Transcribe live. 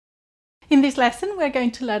In this lesson, we're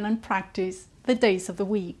going to learn and practice the days of the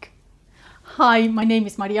week. Hi, my name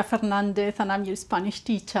is Maria Fernandez and I'm your Spanish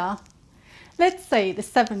teacher. Let's say the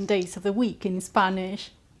 7 days of the week in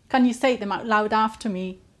Spanish. Can you say them out loud after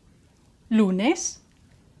me? Lunes,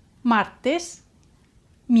 martes,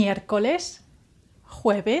 miércoles,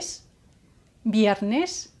 jueves,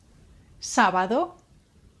 viernes, sábado,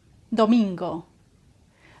 domingo.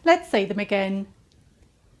 Let's say them again.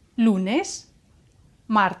 Lunes,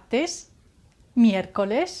 martes,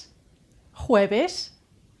 miércoles, jueves,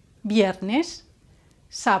 viernes,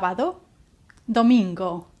 sábado,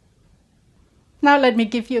 domingo. Now let me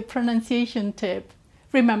give you a pronunciation tip.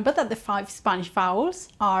 Remember that the 5 Spanish vowels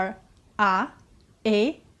are A,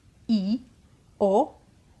 E, I, O,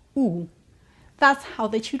 U. That's how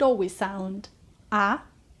they should always sound. A,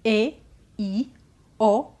 E, I,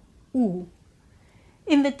 O, U.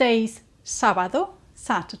 In the days sábado,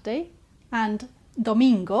 Saturday, and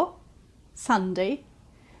domingo, Sunday,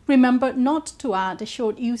 remember not to add a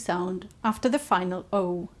short U sound after the final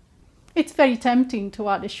O. It's very tempting to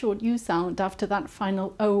add a short U sound after that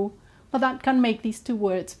final O, but that can make these 2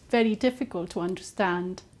 words very difficult to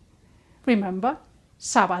understand. Remember,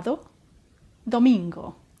 sábado,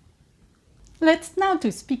 domingo. Let's now do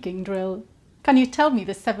speaking drill. Can you tell me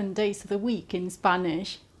the 7 days of the week in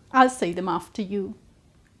Spanish? I'll say them after you.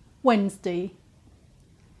 Wednesday,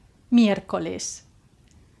 miércoles,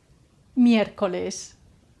 miércoles,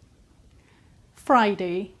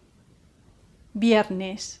 Friday,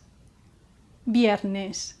 viernes,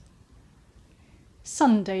 viernes,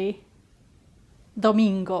 Sunday,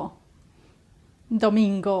 domingo,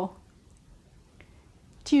 domingo,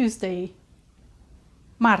 Tuesday,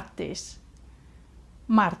 martes,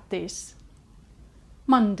 martes,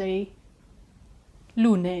 Monday,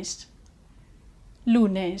 lunes,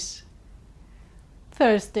 lunes,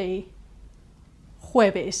 Thursday,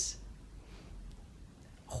 jueves,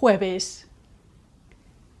 jueves,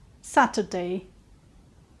 Saturday,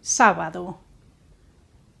 sábado,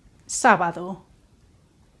 sábado.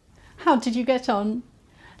 How did you get on?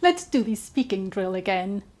 Let's do this speaking drill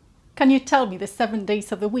again. Can you tell me the 7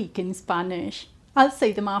 days of the week in Spanish? I'll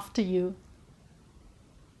say them after you.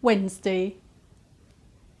 Wednesday,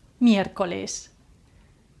 miércoles,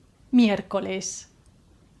 miércoles,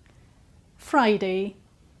 Friday,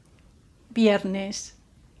 viernes,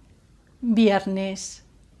 viernes,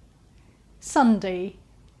 Sunday,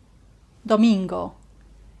 domingo,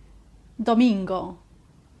 domingo,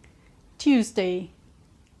 Tuesday,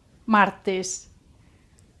 martes,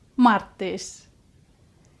 martes,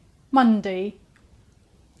 Monday,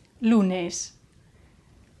 lunes,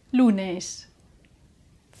 lunes,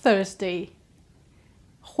 Thursday,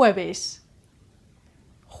 jueves,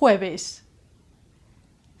 jueves,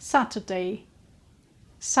 Saturday,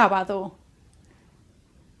 sábado,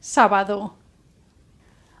 sábado.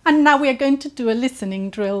 And now we are going to do a listening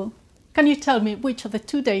drill. Can you tell me which of the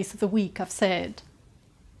 2 days of the week I've said?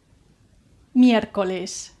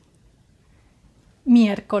 Miércoles,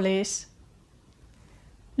 miércoles,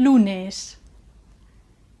 lunes,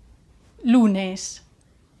 lunes,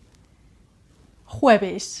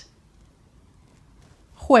 jueves,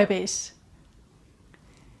 jueves,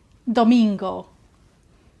 domingo,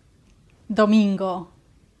 domingo,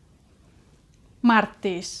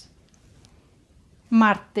 martes,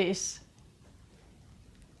 martes,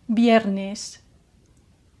 viernes,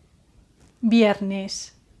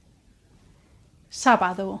 viernes,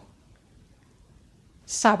 sábado,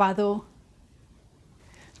 sábado.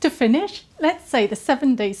 To finish, let's say the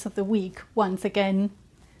 7 days of the week once again.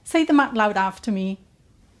 Say them out loud after me.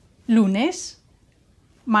 Lunes,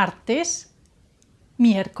 martes,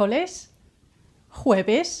 miércoles,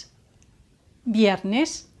 jueves,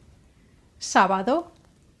 viernes, sábado,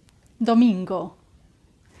 domingo.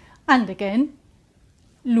 And again.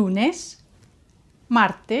 Lunes,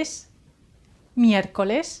 martes,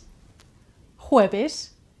 miércoles,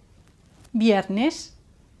 jueves, viernes,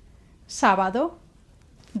 sábado,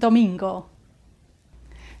 domingo.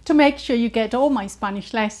 To make sure you get all my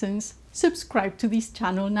Spanish lessons, subscribe to this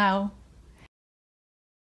channel now.